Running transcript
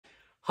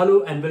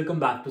Hello and welcome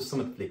back to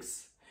Sumit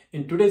Flix.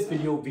 In today's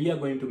video, we are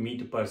going to meet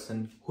a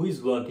person who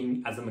is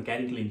working as a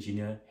mechanical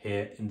engineer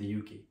here in the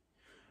UK.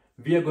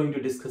 We are going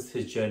to discuss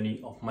his journey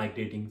of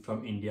migrating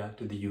from India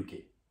to the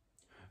UK.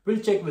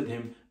 We'll check with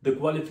him the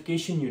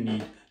qualification you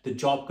need, the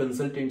job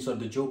consultants or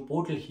the job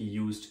portal he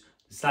used,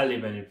 the salary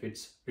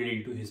benefits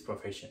related to his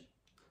profession.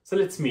 So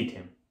let's meet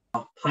him.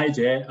 Hi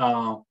Jay,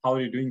 how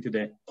are you doing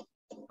today?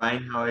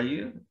 Fine, how are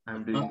you?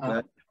 I'm doing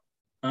well.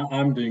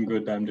 I'm doing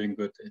good. I'm doing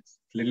good. It's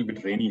a little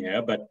bit rainy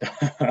here, but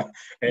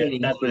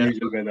Raining that's the here.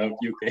 usual weather of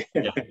UK.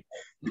 Yeah.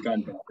 You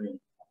can't complain.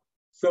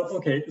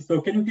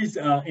 So can you please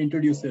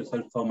introduce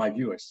yourself for my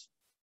viewers?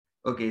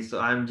 Okay,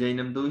 so I'm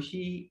Jainam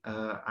Doshi.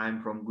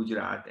 I'm from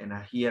Gujarat, and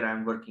here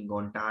I'm working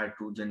on Tier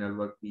 2 General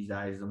Work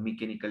Visa as a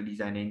mechanical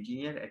design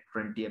engineer at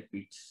Frontier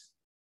Pits.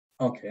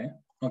 Okay.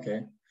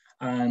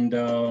 And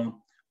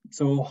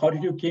so how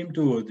did you came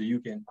to the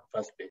UK in the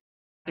first place?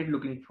 I started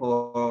looking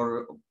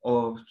for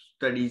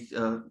studies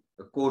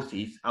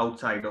courses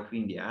outside of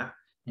India,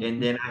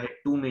 and then I had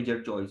two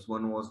major choices.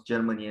 One was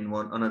Germany, and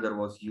another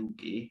was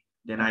UK.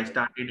 Then I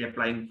started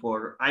applying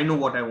for. I know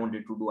what I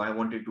wanted to do. I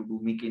wanted to do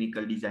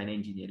mechanical design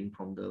engineering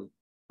from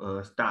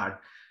the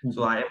start.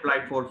 So I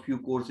applied for a few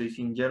courses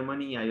in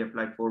Germany. I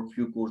applied for a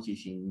few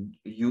courses in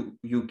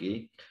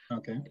UK.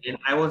 Okay. And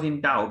I was in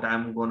doubt.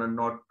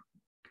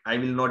 I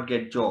will not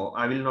get job.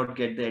 I will not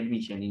get the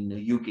admission in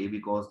the UK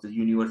because the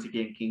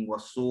university ranking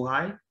was so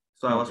high.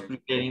 So I was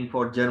preparing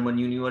for German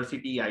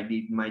university. I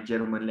did my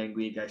German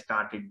language. I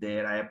started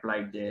there. I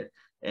applied there,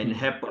 and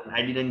happened.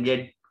 I didn't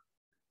get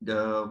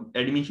the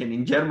admission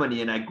in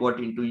Germany, and I got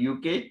into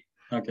UK.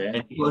 Okay.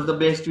 And it was the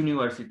best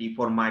university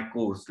for my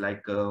course.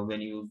 Like when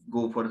you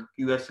go for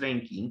QS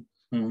ranking,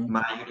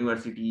 my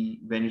university,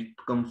 when it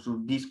comes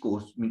to this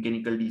course,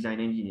 mechanical design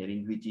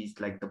engineering, which is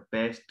like the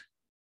best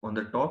on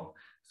the top.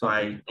 So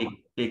I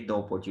take the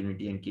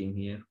opportunity and came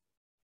here.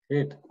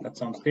 Great. That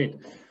sounds great.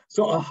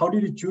 So how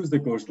did you choose the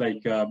course?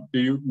 Like, do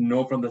you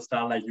know from the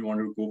start, like you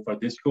wanted to go for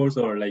this course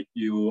or like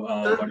you?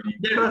 That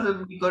was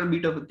a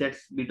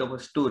bit of a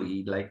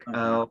story. Like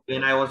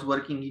when I was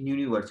working in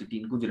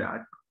university in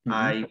Gujarat,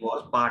 I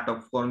was part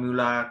of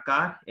Formula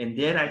Car, and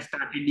there I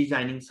started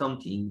designing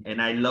something,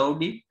 and I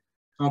loved it.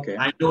 Okay.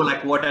 I know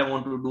like what I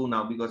want to do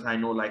now because I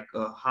know like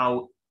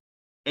how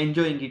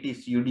enjoying it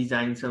is. You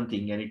design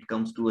something and it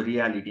comes to a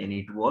reality and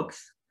it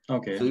works.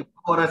 Okay. So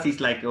for us, it's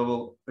like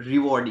a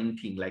rewarding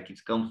thing. Like it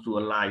comes to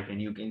a life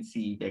and you can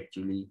see it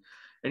actually.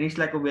 And it's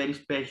like a very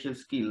special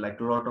skill. Like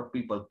a lot of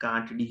people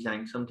can't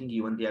design something,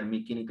 even they are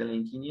mechanical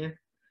engineer.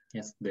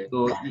 Yes.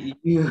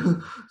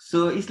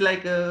 So it's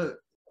like a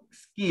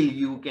skill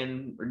you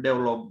can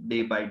develop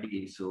day by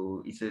day.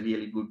 So it's a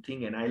really good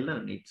thing, and I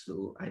learned it.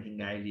 So I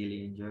think I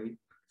really enjoy it.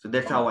 So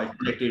that's how I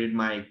selected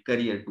my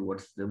career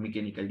towards the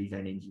mechanical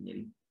design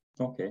engineering.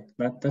 Okay,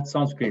 that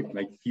sounds great.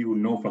 Like you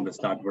know from the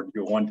start what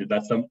you wanted.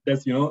 That's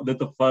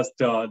the first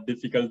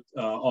difficult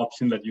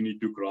option that you need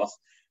to cross.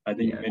 I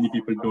think many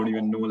people don't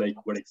even know like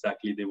what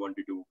exactly they want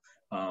to do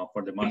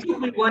for the master. It took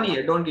me 1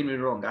 year. Don't get me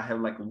wrong. I have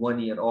like 1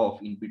 year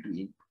off in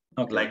between.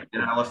 Okay. Like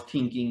when I was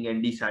thinking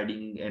and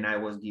deciding, and I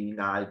was giving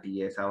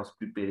IELTS, I was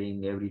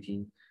preparing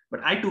everything. But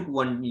I took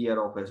 1 year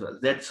off as well.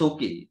 That's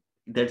okay.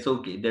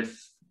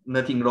 There's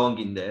nothing wrong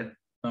in there.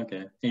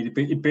 Okay,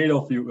 it paid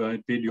off you.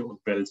 It paid you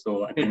well.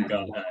 So I think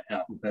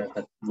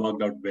that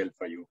worked out well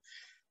for you.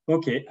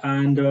 Okay,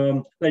 and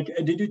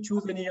did you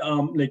choose any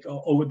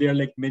over there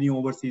like many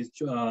overseas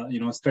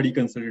study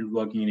consultant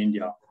working in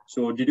India?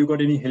 So did you got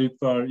any help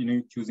for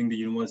choosing the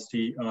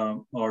university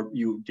or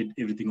you did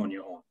everything on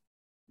your own?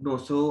 No,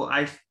 so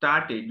I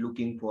started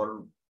looking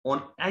for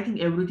I think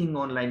everything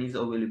online is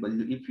available.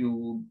 If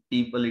you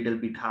deep a little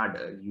bit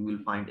harder, you will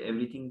find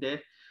everything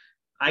there.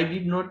 I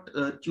did not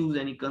choose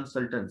any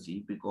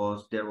consultancy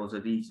because there was a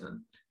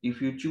reason.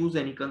 If you choose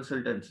any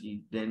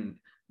consultancy, then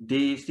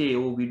they say,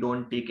 oh, we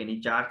don't take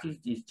any charges.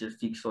 It's just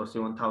 6,000 or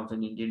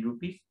 7,000 Indian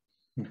rupees.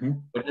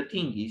 But the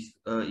thing is,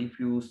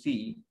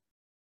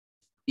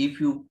 if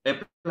you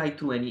apply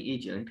through any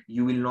agent,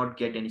 you will not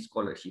get any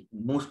scholarship.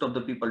 Most of the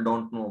people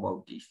don't know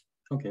about this.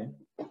 Okay.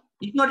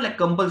 It's not like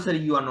compulsory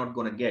you are not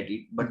going to get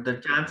it, but the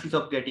chances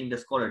of getting the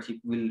scholarship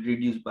will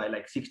reduce by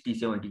like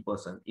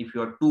 60-70%. If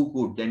you are too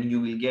good, then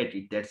you will get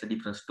it. That's a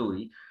different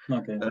story.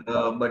 Okay.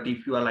 But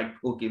if you are like,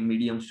 okay,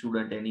 medium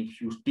student, and if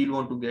you still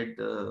want to get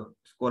the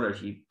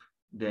scholarship,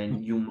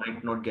 then you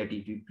might not get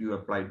it if you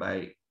apply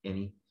by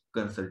any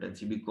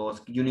consultancy,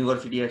 because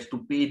university has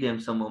to pay them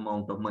some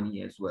amount of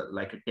money as well,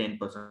 like a 10%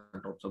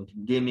 of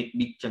something. They make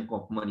big chunk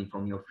of money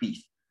from your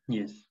fees.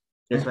 Yes.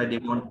 That's why they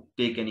won't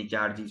take any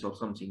charges or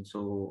something.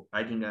 So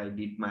I think I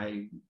did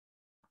my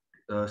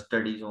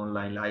studies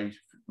online. I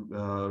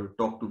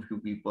talked to a few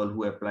people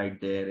who applied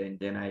there, and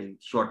then I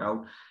shot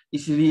out.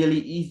 It's really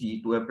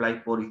easy to apply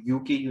for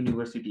UK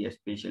university,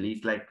 especially.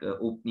 It's like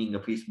opening a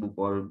Facebook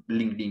or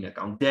LinkedIn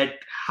account. That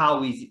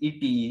how easy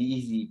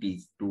it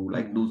is to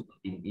like do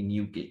something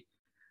in UK.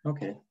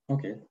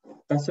 Okay,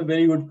 that's a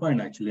very good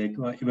point actually.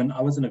 Like, even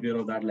I wasn't aware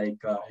of that. Like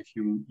if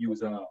you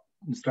use a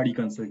study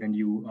consultant,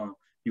 you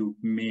you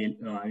may,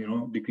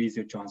 decrease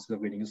your chances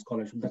of getting a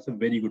scholarship. That's a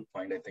very good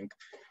point, I think.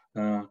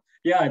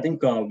 Yeah, I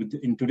think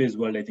in today's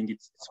world, I think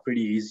it's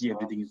pretty easy.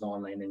 Everything is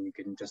online, and you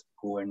can just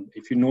go, and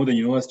if you know the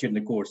university and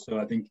the course, so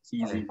I think it's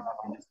easy. You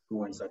can just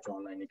go and search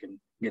online. You can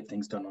get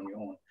things done on your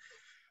own.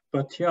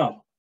 But yeah,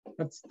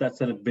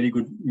 that's a very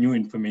good new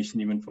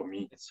information even for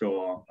me.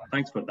 So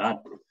thanks for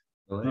that.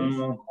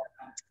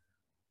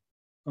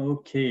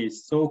 Okay,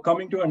 so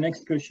coming to our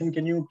next question,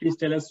 can you please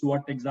tell us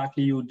what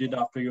exactly you did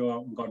after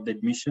you got the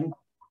admission?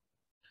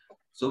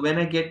 So when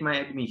I get my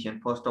admission,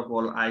 first of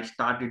all, I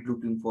started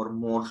looking for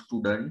more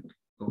students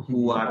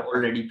who are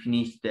already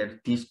finished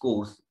this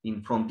course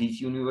from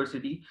this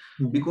university,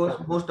 because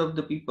most of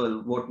the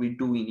people, what we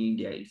do in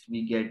India is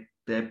we get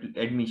the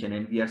admission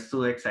and we are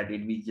so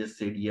excited, we just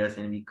said yes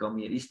and we come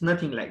here. It's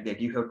nothing like that.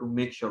 You have to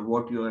make sure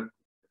what you are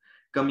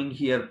coming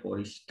here for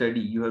is study.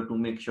 You have to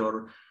make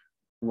sure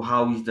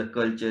how is the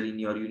culture in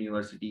your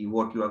university,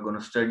 what you are going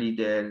to study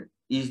there.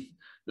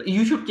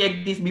 You should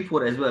check this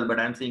before as well, but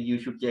I'm saying you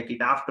should check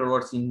it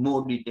afterwards in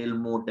more detail,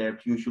 more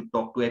depth. You should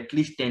talk to at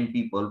least 10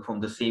 people from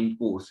the same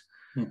course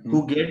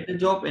who get the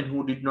job and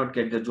who did not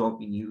get the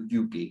job in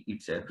UK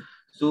itself.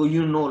 So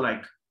you know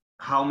like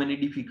how many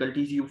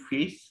difficulties you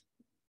face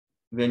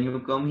when you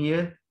come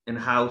here, and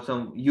how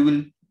you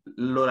will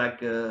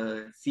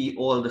see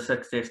all the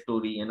success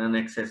story and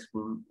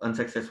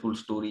unsuccessful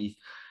stories.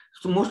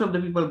 So most of the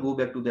people go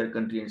back to their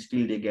country and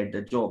still they get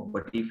the job.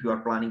 But if you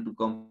are planning to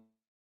come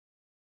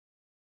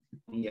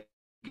here,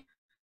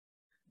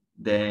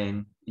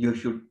 then you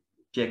should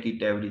check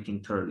it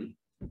everything thoroughly.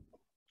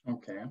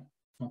 Okay.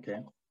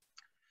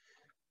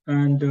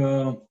 And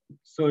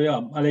so yeah,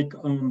 like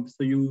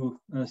so you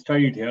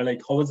studied here.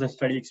 Like, how was the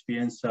study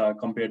experience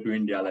compared to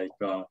India?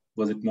 Like,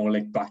 was it more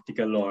like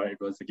practical, or it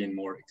was again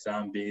more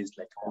exam based?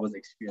 Like, how was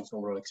the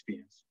overall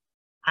experience?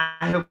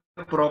 I have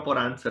a proper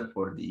answer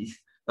for this.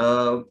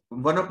 After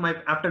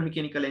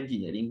mechanical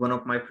engineering, one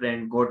of my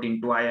friends got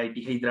into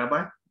IIT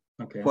Hyderabad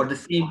for the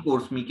same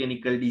course,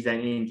 mechanical design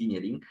and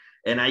engineering,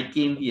 and I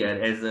came here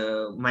as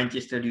a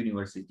Manchester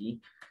University.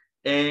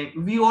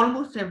 And we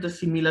almost have the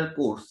similar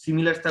course,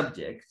 similar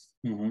subjects,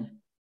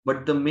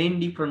 but the main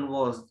difference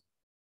was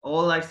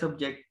all I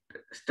subject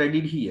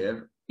studied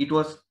here, it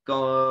was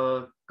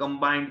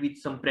combined with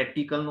some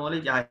practical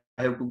knowledge. I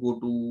have to go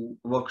to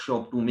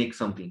workshop to make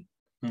something,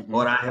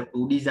 or I have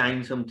to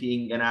design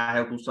something and I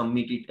have to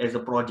submit it as a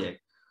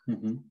project.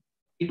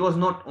 It was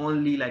not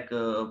only like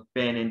a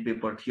pen and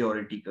paper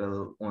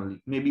theoretical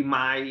only. Maybe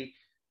my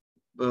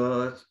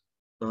the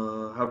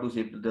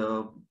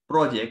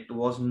project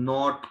was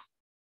not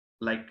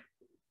like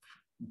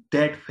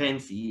that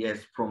fancy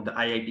as from the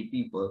IIT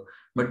people,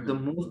 but the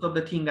most of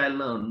the thing I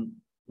learned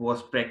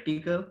was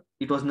practical.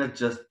 It was not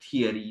just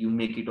theory, you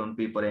make it on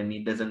paper and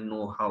it doesn't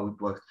know how it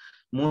works.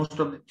 Most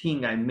of the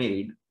thing I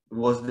made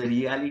was the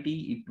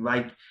reality.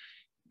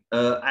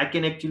 I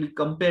can actually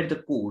compare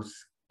the course,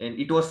 and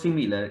it was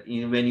similar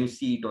when you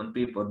see it on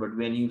paper, but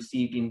when you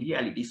see it in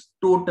reality, it's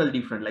totally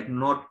different. Like,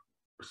 not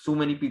so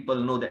many people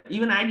know that.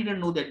 Even I didn't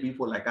know that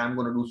before. Like, I'm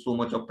gonna do so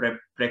much of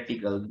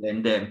practical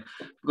than them,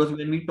 because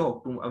when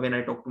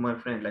I talked to my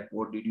friend, like,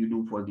 what did you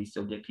do for this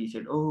subject? He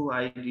said, oh,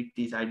 I did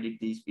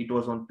this. It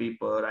was on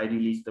paper. I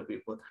released the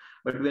paper.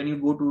 But when you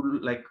go to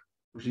like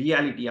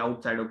reality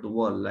outside of the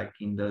world, like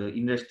in the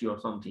industry or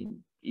something,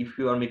 if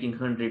you are making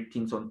 100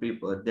 things on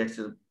paper, that's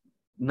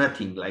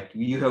nothing. Like,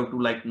 you have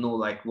to like know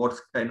like what's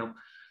kind of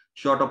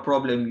sort of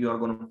problem you are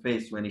going to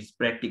face when it's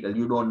practical.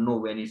 You don't know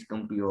when it's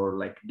come to your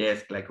like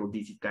desk, like, oh,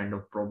 this is kind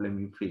of problem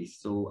you face.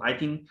 So I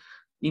think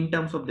in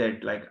terms of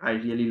that, like, I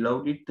really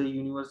loved it, the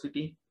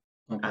university.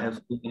 I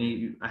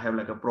have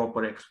like a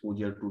proper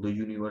exposure to the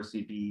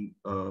university,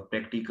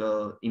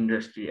 practical,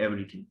 industry,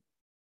 everything.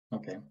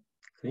 Okay,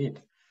 great.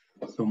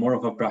 So more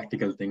of a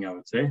practical thing, I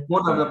would say.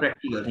 More of a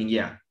practical thing,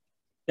 yeah.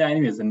 Yeah,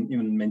 anyways, and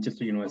even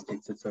Manchester University,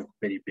 it's a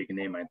very big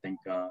name. I think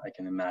I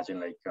can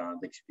imagine like the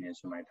experience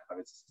you might have.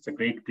 It's a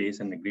great place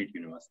and a great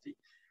university.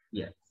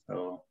 Yeah.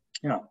 So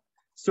yeah.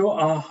 So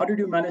how did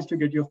you manage to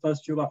get your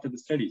first job after the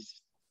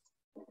studies?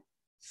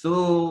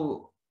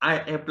 So I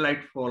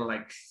applied for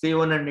like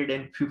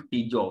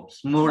 750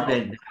 jobs, more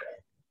than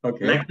that.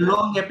 Okay. Like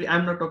long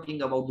I'm not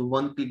talking about the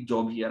one-click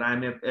job here.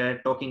 I'm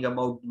talking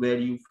about where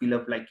you fill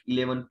up like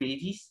 11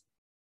 pages.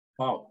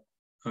 Wow.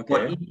 Okay.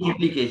 For each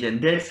application.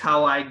 That's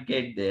how I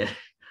get there.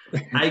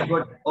 I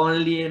got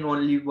only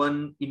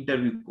one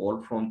interview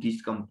call from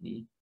this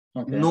company.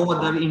 Okay. No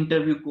other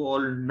interview call,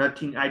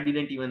 nothing. I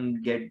didn't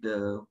even get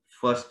the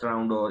first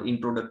round or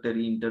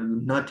introductory interview,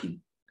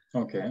 nothing.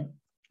 Okay.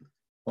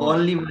 Wow.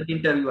 Only one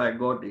interview I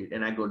got it,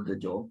 and I got the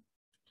job.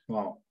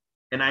 Wow.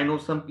 And I know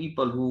some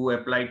people who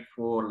applied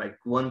for like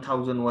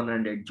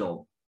 1,100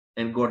 job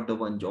and got the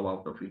one job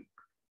out of it.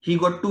 He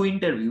got 2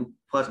 interviews.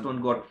 First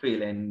one got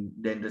failed, and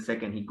then the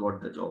second he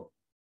got the job.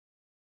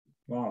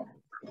 Wow.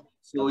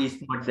 So it's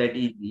not that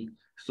easy.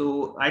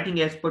 So I think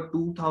as per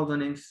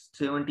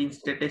 2017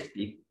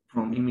 statistic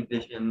from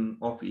immigration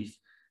office,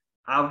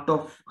 out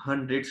of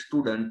 100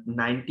 students,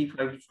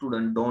 95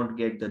 students don't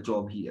get the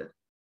job here.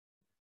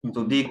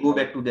 So they go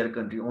back to their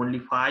country. Only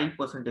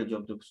 5%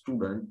 of the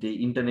student,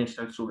 the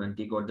international student,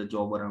 they got the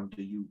job around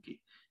the UK.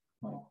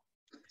 Oh.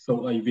 So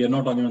we are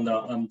not talking on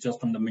the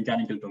just on the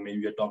mechanical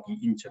domain. We are talking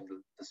in general.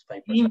 This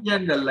 5%. In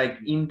general, like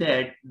in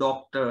that,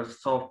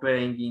 doctors, software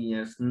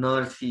engineers,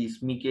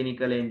 nurses,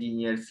 mechanical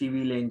engineers,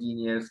 civil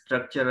engineers,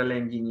 structural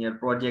engineer,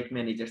 project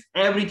managers,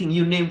 everything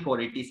you name for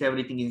it is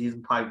everything is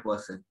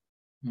 5%.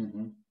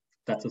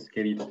 That's a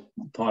scary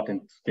thought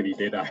and scary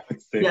data, I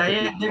would say.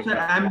 Yeah, that's why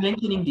I'm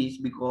mentioning this,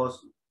 because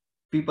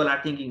people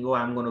are thinking, oh,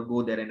 I'm gonna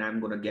go there and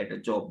I'm gonna get a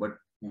job, but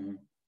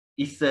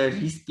it's a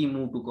risky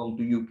move to come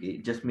to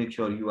UK. Just make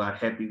sure you are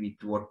happy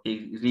with what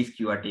risk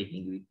you are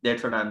taking with.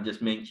 That's what I'm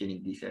just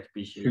mentioning this,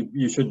 especially.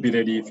 You should be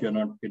ready. If you're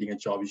not getting a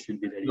job, you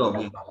should be ready to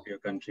come back to your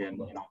country and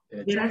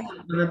there are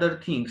other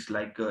things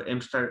like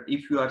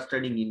if you are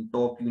studying in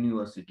top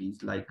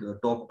universities, like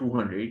top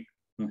 200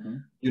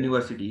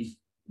 universities,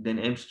 then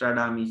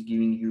Amsterdam is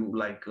giving you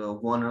like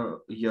 1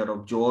 year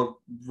of job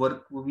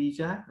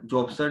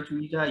search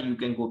visa. You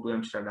can go to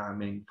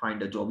Amsterdam and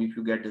find a job. If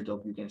you get the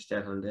job, you can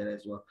settle there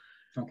as well.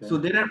 So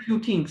there are few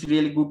things,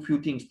 really good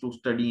few things to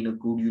study in a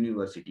good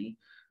university.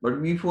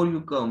 But before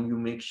you come, you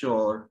make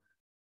sure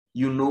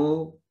you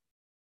know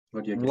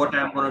what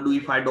I'm gonna do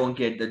if I don't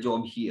get the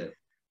job here.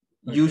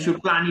 You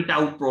should plan it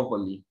out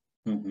properly.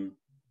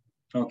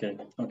 Okay.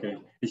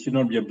 It should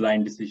not be a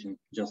blind decision.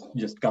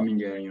 Just coming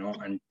here,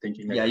 and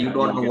thinking. Like, you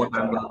don't know what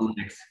I'm gonna do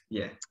next.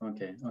 Yeah.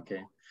 Okay.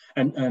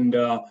 And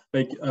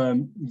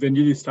when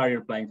did you start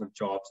applying for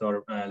jobs,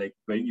 or like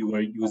when you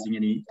were using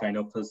any kind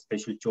of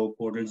special job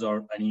portals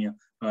or any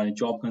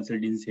job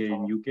consultants here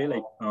in UK?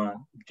 Like,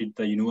 did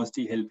the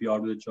university help you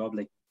out with a job?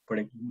 Like,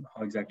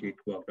 how exactly it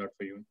worked out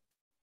for you?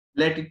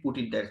 Let it put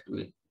it that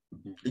way.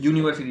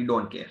 University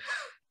don't care.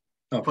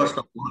 First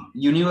of all,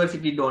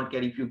 university don't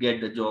care if you get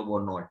the job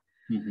or not.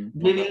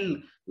 They will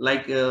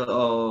like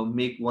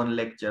make one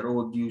lecture.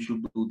 Oh, you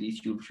should do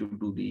this. You should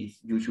do this.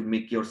 You should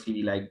make your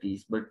CV like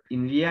this. But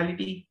in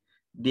reality,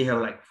 they have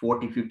like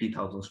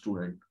 40,000-50,000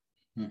 students.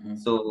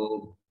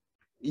 So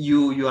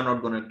you are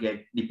not gonna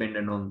get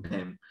dependent on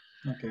them.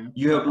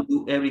 You have to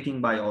do everything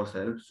by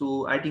yourself.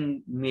 So I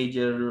think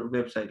major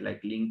website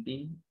like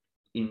LinkedIn,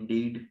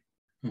 Indeed,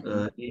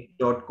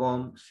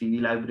 .com,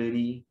 CV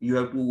Library, you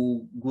have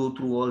to go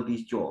through all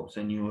these jobs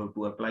and you have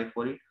to apply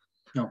for it.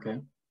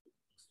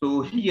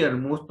 So here,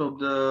 most of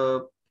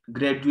the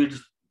graduate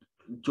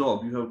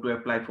job, you have to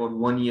apply for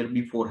 1 year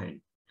beforehand.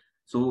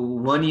 So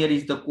 1 year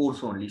is the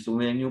course only. So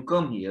when you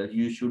come here,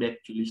 you should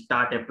actually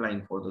start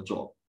applying for the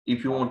job.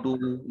 If you want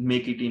to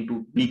make it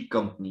into big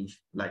companies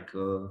like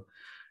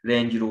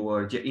Range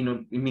Rover,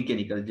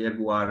 mechanical,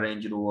 Jaguar,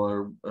 Range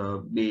Rover,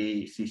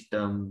 Bay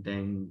System,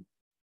 then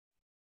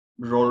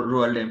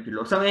Royal Enfield,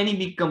 or some any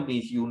big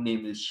companies you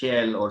name is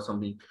Shell or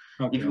something.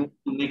 If you want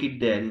to make it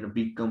there in a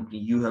big company,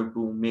 you have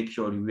to make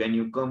sure when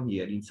you come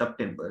here in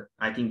September,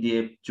 I think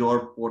the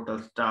job portal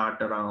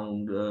start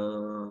around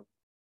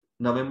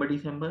November,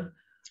 December.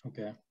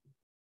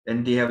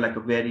 And they have like a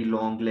very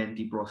long,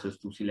 lengthy process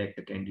to select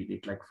a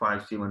candidate, like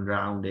 5-7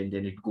 round, and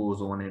then it goes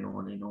on and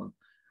on and on.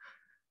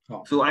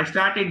 So I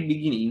started in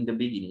the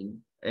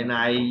beginning, and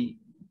I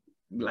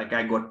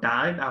got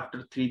tired after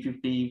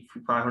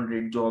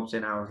 350-500 jobs,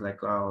 and I was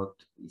like, oh,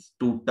 it's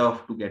too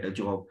tough to get a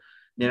job.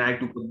 Then I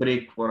took a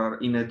break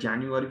in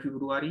January,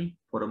 February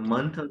for a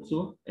month or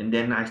so, and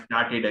then I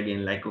started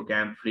again. Like, okay,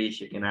 I'm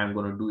fresh again. I'm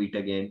gonna do it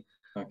again.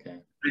 I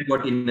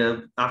got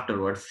in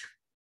afterwards,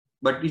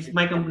 but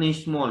my company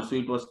is small, so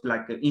it was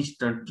like an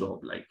instant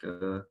job. Like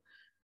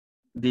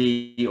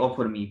they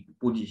offer me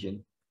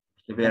position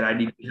where I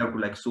didn't have to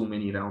like so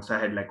many rounds. I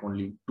had like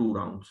only 2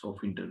 rounds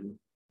of interview.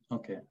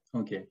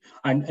 Okay.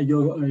 And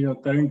your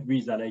current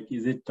visa, like,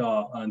 is it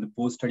the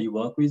post-study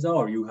work visa,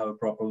 or you have a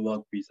proper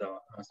work visa?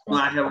 No,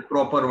 I have a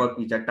proper work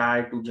visa,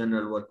 tied to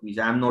general work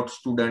visa. I'm not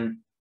student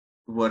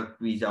work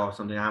visa or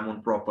something. I'm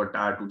on proper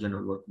tied to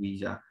general work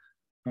visa.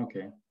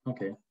 Okay.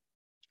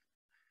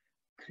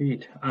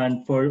 Great.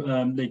 And for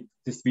like,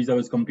 this visa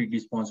was completely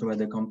sponsored by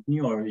the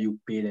company, or you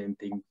paid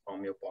anything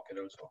from your pocket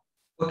also?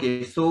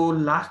 Okay, so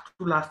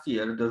last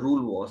year the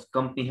rule was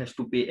company has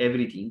to pay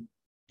everything.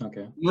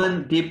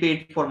 Even they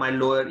paid for my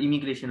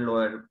immigration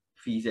lawyer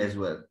fees as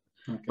well.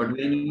 But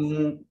when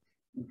you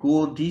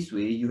go this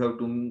way, you have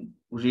to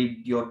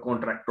read your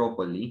contract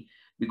properly,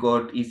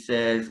 because it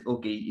says,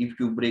 okay, if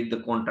you break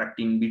the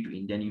contract in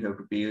between, then you have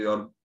to pay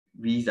your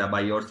visa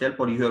by yourself,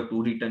 or you have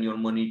to return your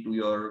money to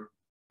your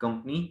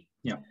company.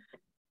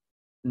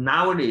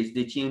 Nowadays,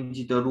 they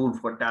changed the rule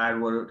for tier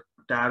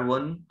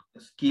 1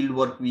 skilled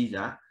work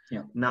visa.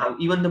 Now,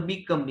 even the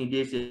big company,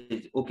 they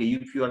say, okay,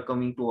 if you are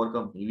coming to our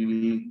company, we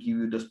will give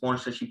you the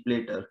sponsorship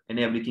later and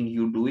everything,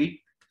 you do it.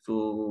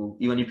 So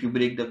even if you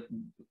break the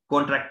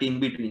contract in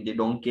between, they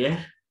don't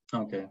care.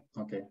 Okay.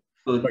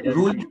 So the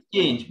rule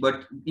changed,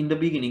 but in the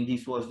beginning,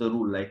 this was the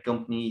rule, like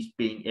company is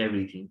paying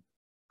everything.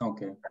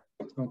 Okay.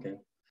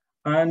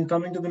 And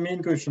coming to the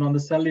main question on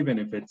the salary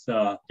benefits,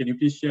 can you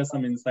please share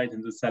some insight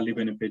into salary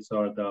benefits,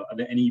 or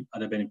any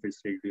other benefits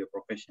related to your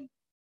profession?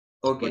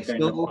 Okay, What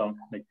kind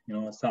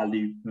of so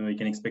salary we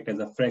can expect as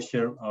a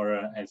fresher or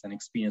as an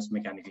experienced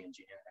mechanical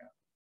engineer?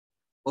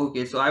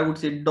 okay, so I would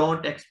say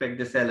don't expect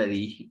the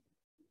salary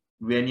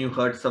when you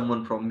heard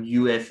someone from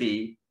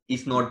USA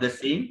is not the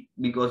same,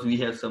 because we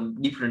have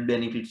some different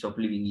benefits of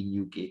living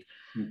in UK.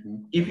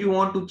 If you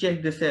want to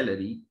check the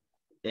salary,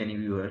 any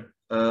viewer,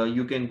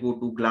 you can go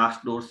to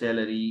Glassdoor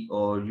salary,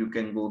 or you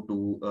can go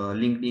to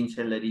LinkedIn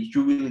salary.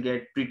 You will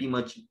get pretty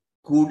much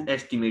good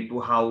estimate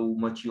to how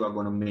much you are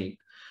going to make.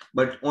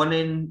 But on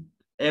an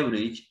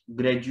average,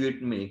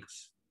 graduate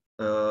makes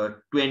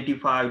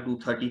 25 to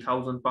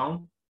 30,000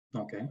 pounds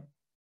Okay.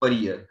 per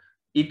year.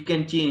 It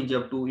can change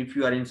up to, if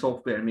you are in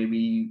software,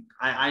 maybe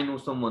I know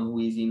someone who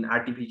is in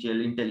artificial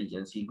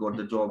intelligence. He got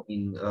the job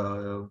in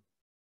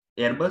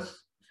Airbus,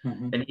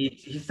 and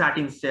his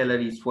starting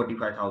salary is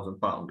 45,000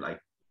 pounds, like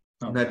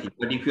nothing.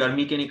 But if you are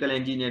mechanical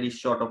engineer, it's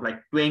short of like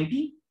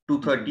 20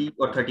 to 30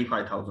 or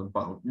 35,000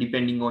 pounds,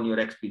 depending on your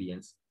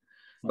experience.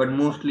 But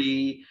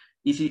mostly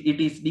it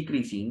is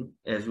decreasing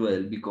as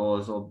well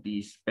because of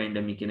this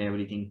pandemic and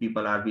everything.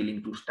 People are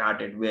willing to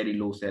start at very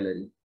low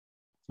salary.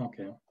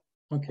 Okay.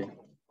 Okay.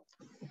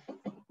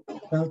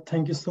 Well,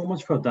 thank you so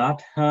much for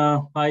that.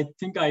 I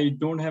think I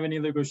don't have any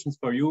other questions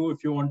for you.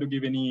 If you want to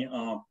give any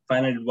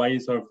final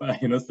advice or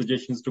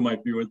suggestions to my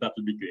viewers, that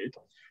will be great.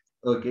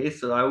 Okay,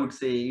 so I would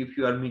say if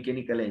you are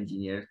mechanical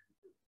engineer,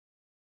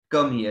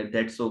 come here,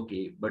 that's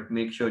okay, but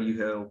make sure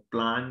you have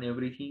plan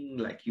everything.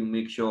 Like, you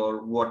make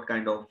sure what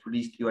kind of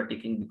risk you are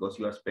taking, because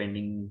you are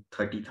spending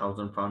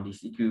 30,000 pounds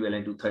is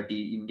equivalent to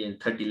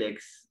 30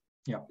 lakhs.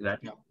 Yeah. Right.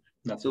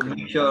 Yeah. So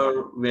make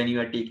sure when you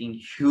are taking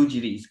huge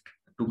risk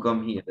to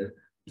come here,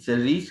 it's a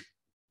risk,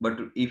 but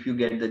if you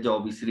get the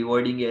job, it's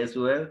rewarding as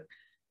well,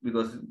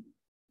 because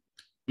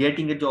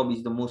getting a job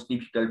is the most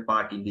difficult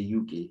part in the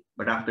UK.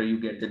 But after you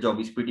get the job,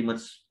 it's pretty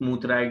much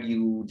smooth ride.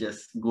 You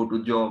just go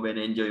to job and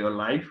enjoy your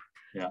life.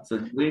 Yeah. So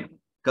do it,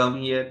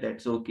 come here,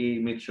 that's okay.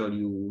 Make sure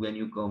when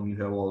you come, you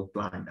have all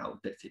planned out.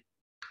 That's it.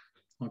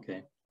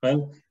 Okay.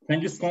 Well,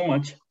 thank you so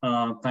much.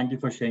 Thank you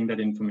for sharing that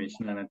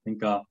information. And I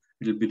think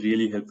it will be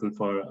really helpful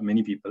for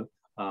many people.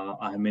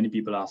 I have many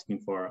people asking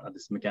for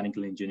this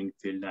mechanical engineering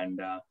field.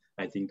 And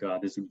I think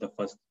this will be the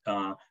first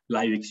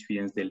live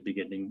experience they'll be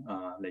getting,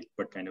 like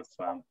what kind of,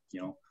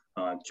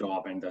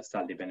 job and the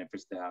salary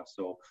benefits they have.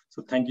 So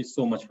thank you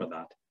so much for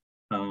that.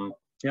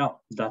 Yeah,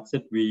 that's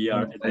it. We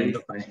are at the end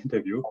of my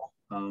interview.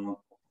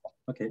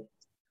 Okay.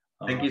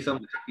 Thank you so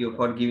much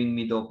for giving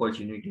me the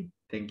opportunity.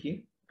 Thank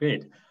you.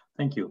 Great.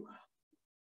 Thank you.